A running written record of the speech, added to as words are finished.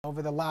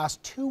over the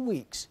last 2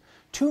 weeks,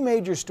 two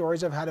major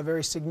stories have had a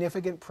very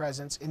significant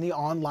presence in the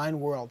online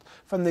world.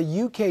 From the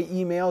UK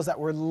emails that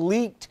were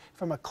leaked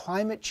from a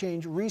climate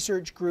change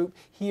research group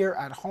here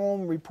at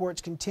home,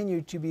 reports continue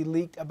to be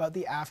leaked about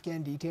the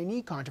Afghan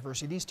detainee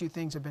controversy. These two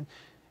things have been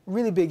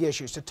really big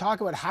issues. To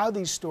talk about how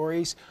these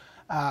stories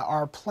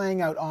are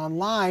playing out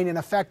online and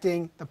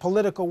affecting the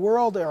political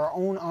world, our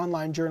own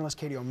online journalist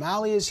Kady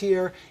O'Malley is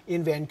here.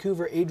 In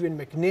Vancouver, Adrian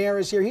MacNair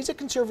is here. He's a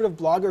conservative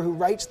blogger who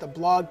writes the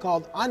blog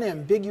called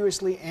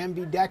Unambiguously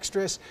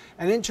Ambidextrous,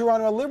 and in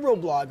Toronto, a Liberal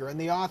blogger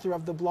and the author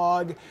of the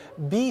blog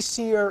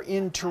BCer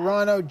in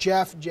Toronto,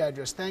 Jeff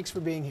Jedras. Thanks for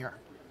being here.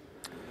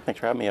 Thanks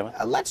for having me, Emma.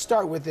 Let's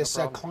start with this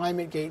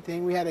ClimateGate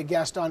thing. We had a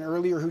guest on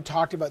earlier who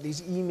talked about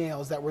these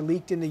emails that were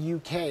leaked in the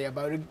UK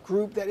about a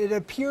group that it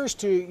appears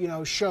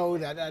to, show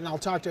that, and I'll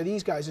talk to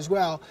these guys as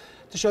well,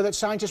 to show that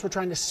scientists were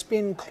trying to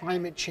spin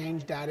climate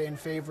change data in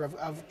favor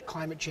of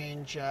climate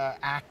change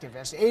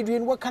activists.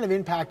 Adrian, what kind of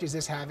impact is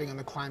this having on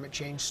the climate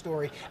change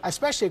story,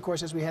 especially, of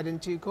course, as we head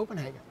into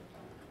Copenhagen?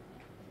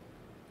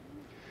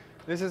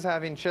 This is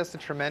having just a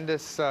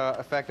tremendous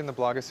effect in the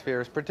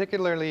blogosphere,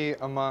 particularly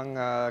among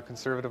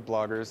conservative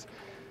bloggers.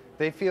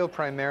 They feel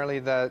primarily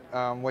that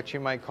what you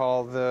might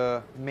call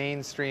the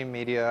mainstream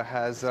media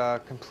has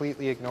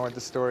completely ignored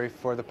the story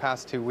for the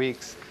past 2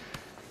 weeks.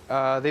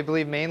 They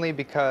believe mainly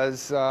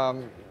because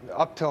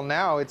up till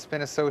now it's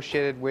been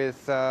associated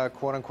with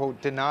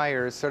quote-unquote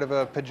deniers, sort of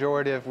a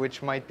pejorative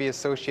which might be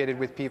associated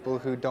with people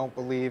who don't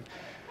believe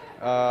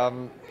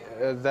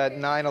that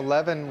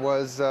 9/11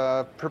 was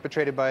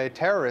perpetrated by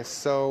terrorists.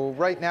 So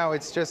right now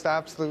it's just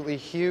absolutely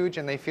huge,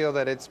 and they feel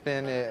that it's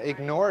been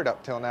ignored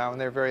up till now, and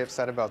they're very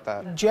upset about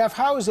that. Jeff,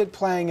 how is it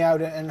playing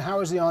out, and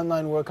how is the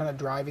online world kind of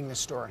driving this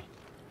story?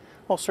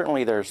 Well,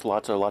 certainly there's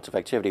lots of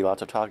activity,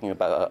 lots of talking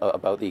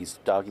about these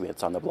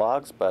documents on the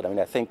blogs, but I mean,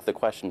 I think the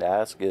question to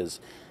ask is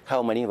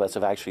how many of us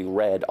have actually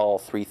read all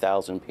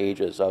 3,000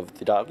 pages of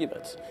the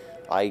documents?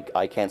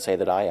 I can't say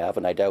that I have,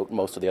 and I doubt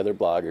most of the other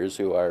bloggers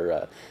who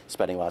are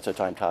spending lots of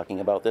time talking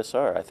about this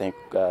are. I think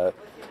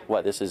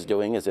what this is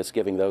doing is it's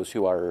giving those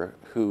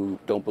who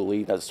don't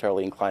believe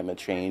necessarily in climate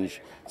change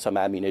some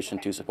ammunition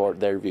to support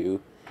their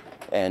view,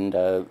 and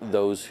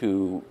those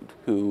who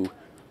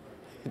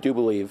do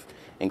believe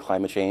in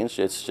climate change,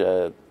 it's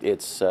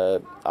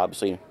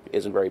obviously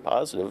isn't very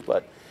positive,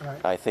 but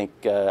right. I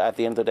think at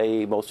the end of the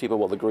day, most people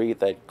will agree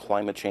that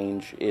climate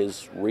change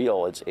is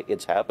real.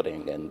 It's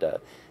happening, and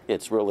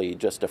it's really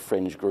just a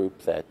fringe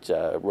group that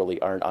really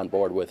aren't on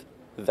board with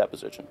that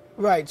position.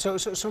 Right. So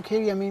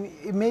Kady, I mean,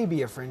 it may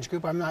be a fringe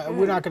group. We're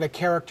not going to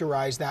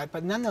characterize that,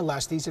 but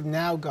nonetheless, these have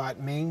now got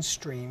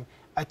mainstream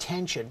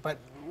attention. But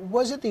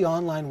was it the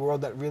online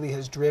world that really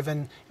has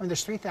driven, I mean,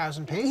 there's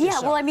 3,000 pages. Yeah,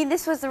 well, I mean,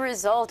 this was the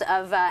result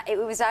of, it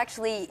was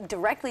actually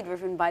directly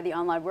driven by the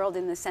online world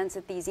in the sense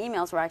that these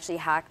emails were actually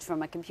hacked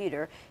from a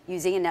computer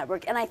using a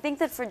network. And I think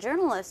that for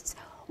journalists,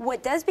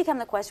 what does become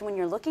the question when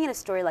you're looking at a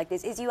story like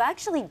this is you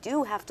actually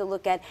do have to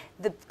look at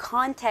the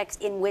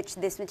context in which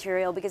this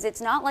material, because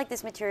it's not like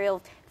this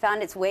material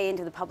found its way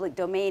into the public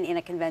domain in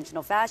a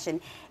conventional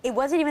fashion. It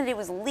wasn't even that it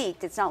was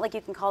leaked. It's not like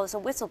you can call this a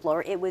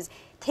whistleblower. It was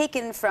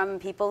taken from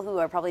people who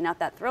are probably not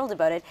that thrilled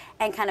about it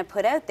and kind of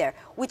put out there,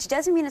 which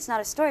doesn't mean it's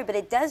not a story, but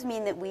it does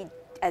mean that we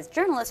as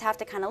journalists have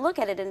to kind of look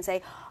at it and say,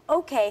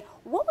 okay,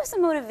 what was the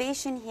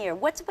motivation here?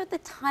 What's about the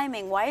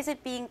timing? Why is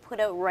it being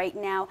put out right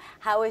now?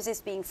 How is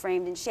this being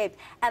framed and shaped?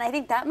 And I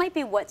think that might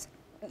be what's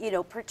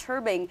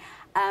perturbing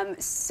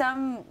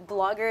some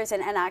bloggers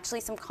and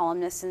actually some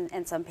columnists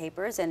and some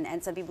papers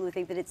and some people who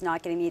think that it's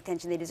not getting the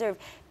attention they deserve.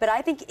 But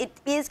I think it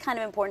is kind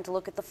of important to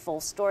look at the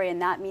full story,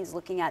 and that means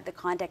looking at the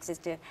context as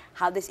to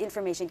how this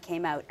information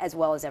came out as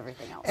well as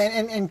everything else.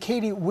 And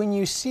Kady, when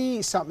you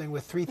see something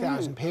with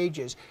 3,000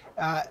 pages,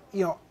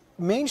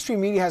 mainstream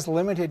media has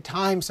limited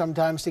time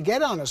sometimes to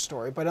get on a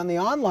story, but on the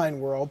online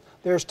world,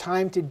 there's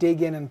time to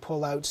dig in and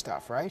pull out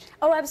stuff, right?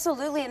 Oh,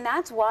 absolutely, and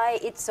that's why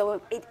it's so,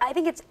 I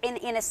think it's,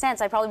 in a sense,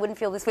 I probably wouldn't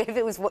feel this way if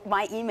it was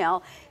my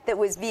email that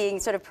was being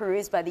sort of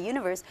perused by the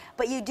universe,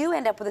 but you do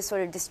end up with a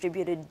sort of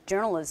distributed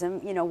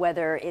journalism,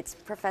 whether it's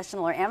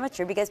professional or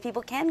amateur, because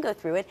people can go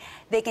through it,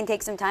 they can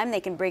take some time,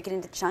 they can break it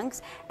into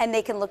chunks, and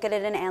they can look at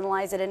it and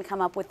analyze it and come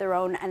up with their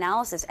own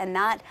analysis, and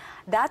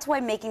that's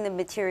why making the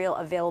material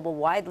available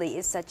widely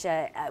is such a,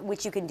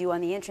 which you can do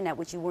on the internet,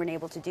 which you weren't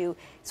able to do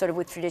sort of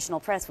with traditional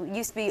press. It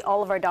used to be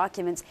all of our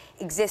documents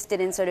existed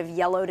in sort of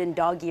yellowed and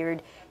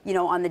dog-eared,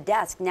 on the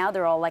desk. Now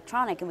they're all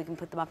electronic and we can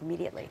put them up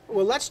immediately.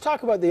 Well, let's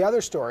talk about the other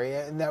story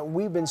that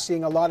we've been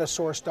seeing a lot of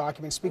source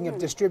documents. Speaking of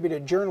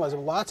distributed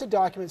journalism, lots of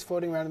documents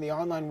floating around in the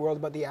online world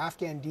about the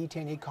Afghan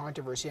detainee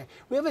controversy.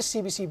 We have a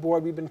CBC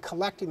board. We've been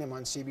collecting them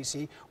on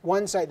CBC.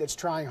 One site that's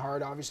trying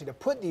hard, obviously, to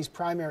put these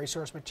primary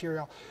source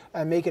material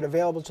and make it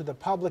available to the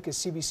public is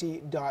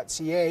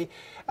cbc.ca.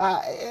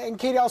 And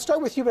Kady, I'll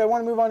start with you, but I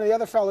want to move on to the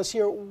other fellas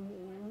here.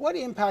 What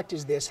impact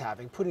is this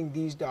having, putting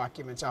these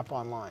documents up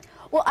online?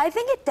 Well, I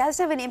think it does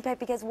have an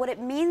impact because what it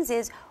means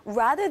is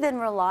rather than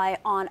rely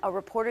on a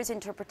reporter's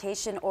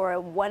interpretation or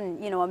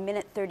a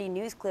minute 30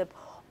 news clip,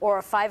 or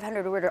a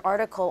 500-word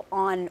article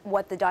on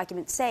what the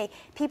documents say,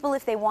 people,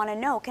 if they want to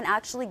know, can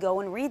actually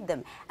go and read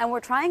them. And we're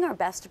trying our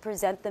best to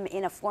present them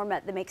in a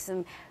format that makes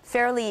them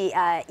fairly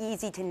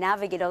easy to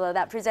navigate, although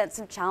that presents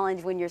some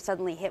challenge when you're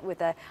suddenly hit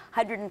with a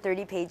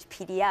 130-page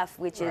PDF,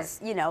 which is,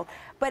 you know,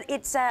 but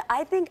it's,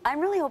 I think, I'm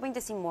really hoping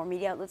to see more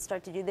media outlets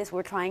start to do this.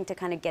 We're trying to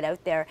kind of get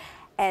out there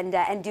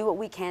and do what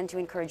we can to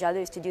encourage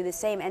others to do the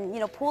same, and, you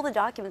know, pull the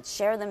documents,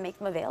 share them, make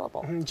them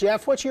available.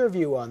 Jeff, what's your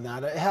view on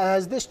that?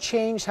 Has this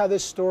changed how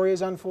this story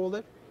is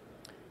unfolded?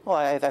 Well,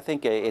 I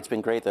think it's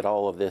been great that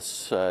all of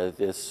this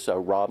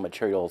raw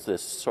materials,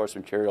 this source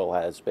material,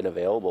 has been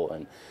available,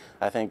 and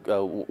I think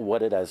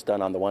what it has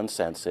done on the one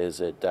sense is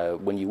that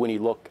when you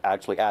look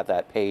actually at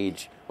that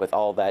page with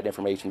all that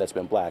information that's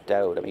been blacked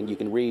out, I mean, you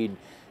can read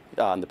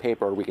on the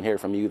paper, or we can hear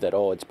from you that,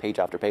 oh, it's page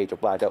after page of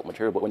blacked out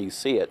material, but when you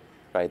see it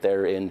right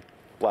there in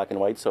black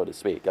and white, so to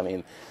speak, I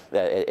mean,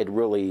 it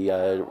really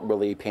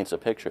really paints a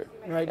picture.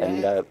 Right.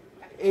 And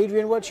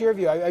Adrian, what's your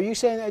view? Are you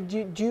saying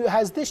that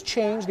has this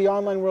changed, the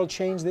online world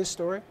changed this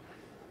story?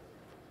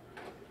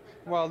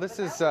 Well, this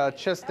is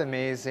just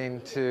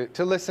amazing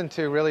to listen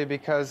to, really,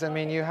 because, I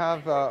mean, you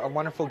have a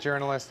wonderful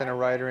journalist and a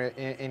writer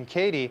in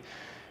Kady,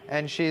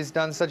 and she's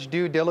done such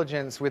due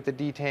diligence with the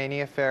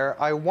detainee affair.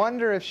 I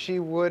wonder if she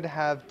would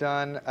have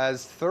done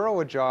as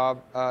thorough a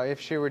job if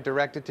she were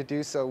directed to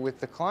do so with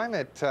the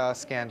climate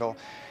scandal.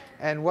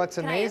 And what's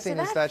amazing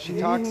is that she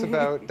talks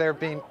about there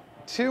being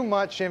too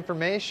much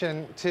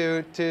information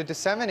to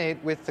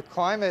disseminate with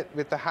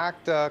the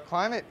hacked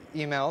climate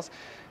emails.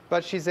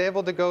 But she's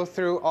able to go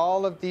through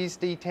all of these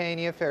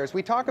detainee affairs.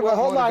 We talk about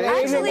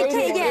motivation. Actually,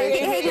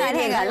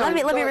 hang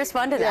on. Let me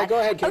respond to that. Yeah, go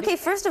ahead, Kady. Okay,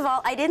 first of all,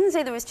 I didn't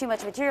say there was too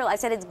much material. I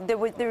said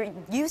there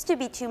used to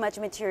be too much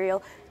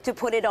material to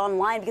put it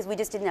online because we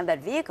just didn't have that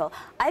vehicle.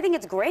 I think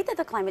it's great that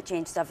the climate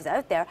change stuff is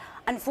out there.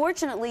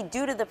 Unfortunately,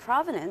 due to the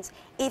provenance,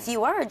 if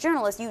you are a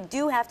journalist, you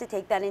do have to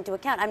take that into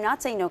account. I'm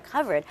not saying no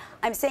cover it.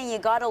 I'm saying you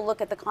got to look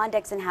at the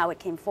context and how it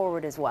came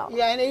forward as well.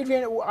 Yeah, and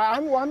Adrian,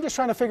 I'm just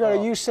trying to figure out,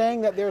 are you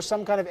saying that there's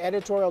some kind of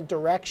editorial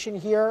direction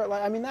here?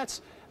 I mean,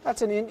 that's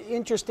an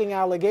interesting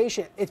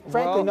allegation. It's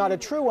frankly not a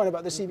true one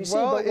about the CBC,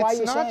 but why are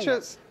you saying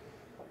that?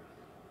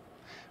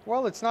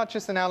 Well, it's not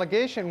just an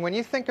allegation. When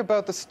you think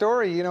about the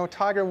story, you know,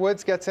 Tiger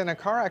Woods gets in a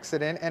car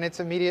accident and it's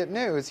immediate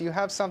news. You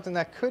have something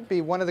that could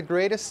be one of the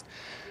greatest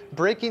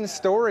breaking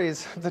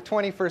stories of the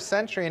 21st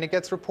century, and it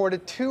gets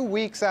reported 2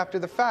 weeks after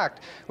the fact.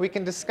 We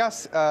can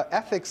discuss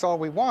ethics all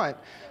we want.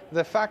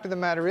 The fact of the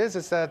matter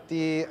is that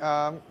the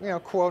you know,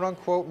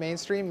 quote-unquote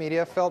mainstream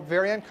media felt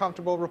very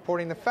uncomfortable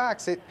reporting the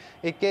facts.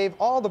 It gave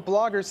all the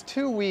bloggers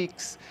 2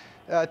 weeks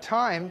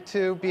time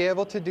to be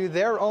able to do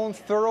their own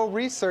thorough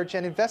research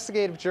and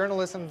investigative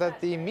journalism that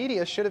the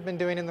media should have been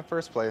doing in the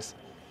first place.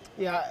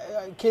 Yeah,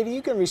 Kady,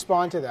 you can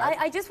respond to that.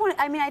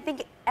 I mean, I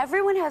think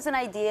everyone has an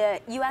idea.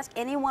 You ask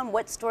anyone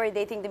what story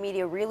they think the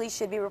media really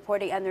should be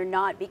reporting, and they're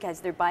not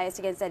because they're biased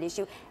against that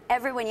issue.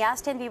 Everyone, you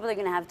ask 10 people, they're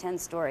going to have 10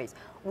 stories.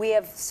 We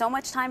have so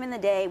much time in the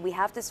day. We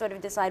have to sort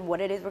of decide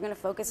what it is we're going to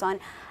focus on.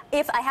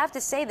 If I have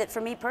to say that for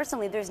me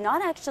personally, there's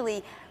not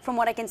actually, from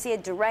what I can see, a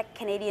direct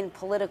Canadian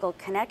political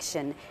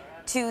connection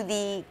to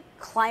the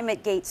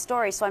ClimateGate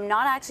story, so I'm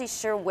not actually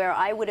sure where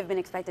I would have been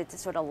expected to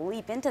sort of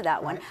leap into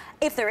that one.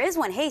 If there is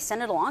one, hey,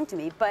 send it along to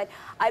me, but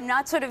I'm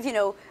not sort of, you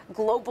know,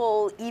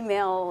 global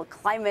email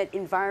climate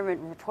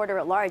environment reporter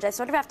at large. I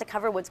sort of have to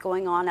cover what's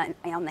going on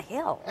the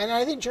Hill. And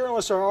I think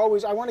journalists are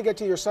always, I want to get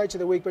to your sites of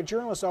the week, but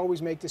journalists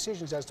always make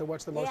decisions as to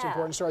what's the most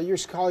important story. You're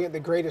calling it the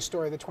greatest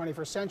story of the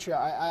 21st century.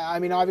 I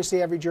mean,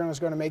 obviously every journalist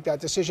is going to make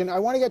that decision. I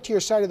want to get to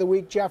your site of the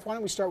week. Jeff, why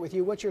don't we start with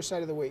you? What's your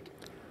site of the week?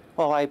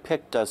 Well, I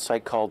picked a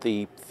site called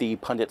the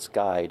Pundit's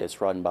Guide.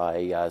 It's run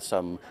by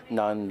some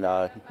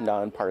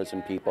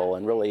non-partisan people,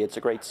 and really it's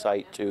a great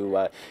site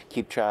to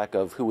keep track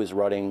of who is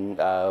running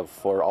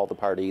for all the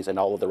parties and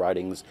all of the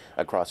ridings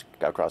across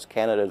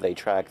Canada. They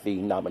track the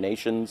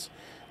nominations.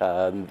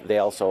 They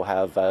also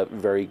have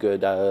very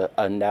good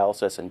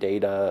analysis and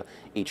data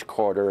each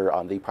quarter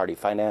on the party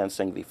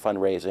financing, the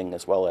fundraising,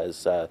 as well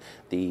as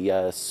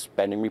the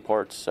spending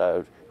reports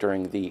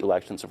during the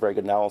elections. A very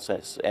good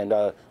analysis. And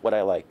what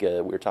I like,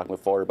 we were talking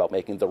before about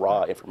making the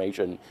raw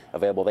information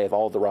available. They have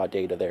all the raw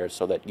data there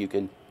so that you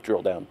can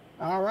drill down.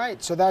 All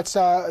right, so that's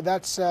Jeff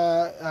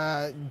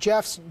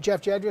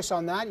Jedras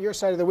on that. Your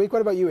side of the week.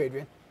 What about you,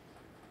 Adrian?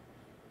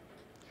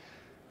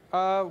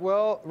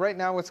 Well, right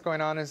now what's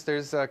going on is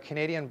there's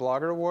Canadian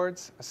Blogger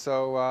Awards,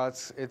 so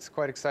it's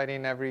quite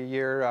exciting. Every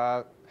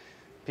year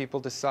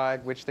people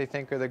decide which they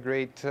think are the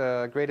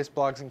greatest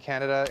blogs in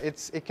Canada.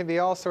 It can be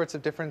all sorts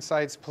of different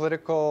sites,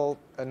 political,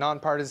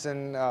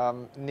 nonpartisan,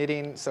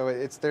 knitting, so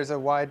there's a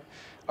wide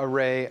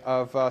array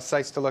of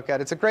sites to look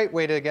at. It's a great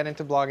way to get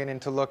into blogging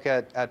and to look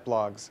at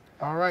blogs.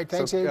 All right,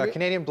 thanks, Adrian.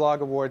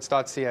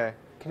 CanadianBlogAwards.ca.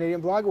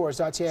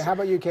 CanadianBlogAwards.ca. How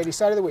about you, Kady?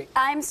 Site of the week.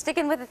 I'm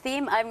sticking with the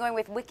theme. I'm going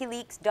with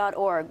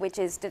WikiLeaks.org, which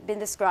has been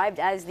described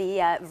as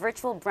the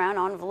virtual brown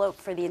envelope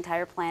for the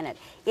entire planet.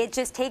 It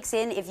just takes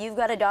in, if you've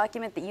got a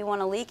document that you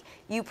want to leak,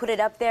 you put it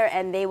up there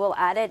and they will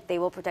add it, they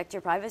will protect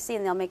your privacy,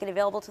 and they'll make it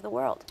available to the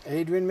world.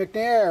 Adrian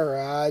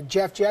MacNair,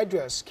 Jeff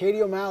Jedras,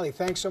 Kady O'Malley,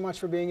 thanks so much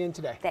for being in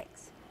today.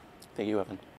 Thanks. Thank you, Evan.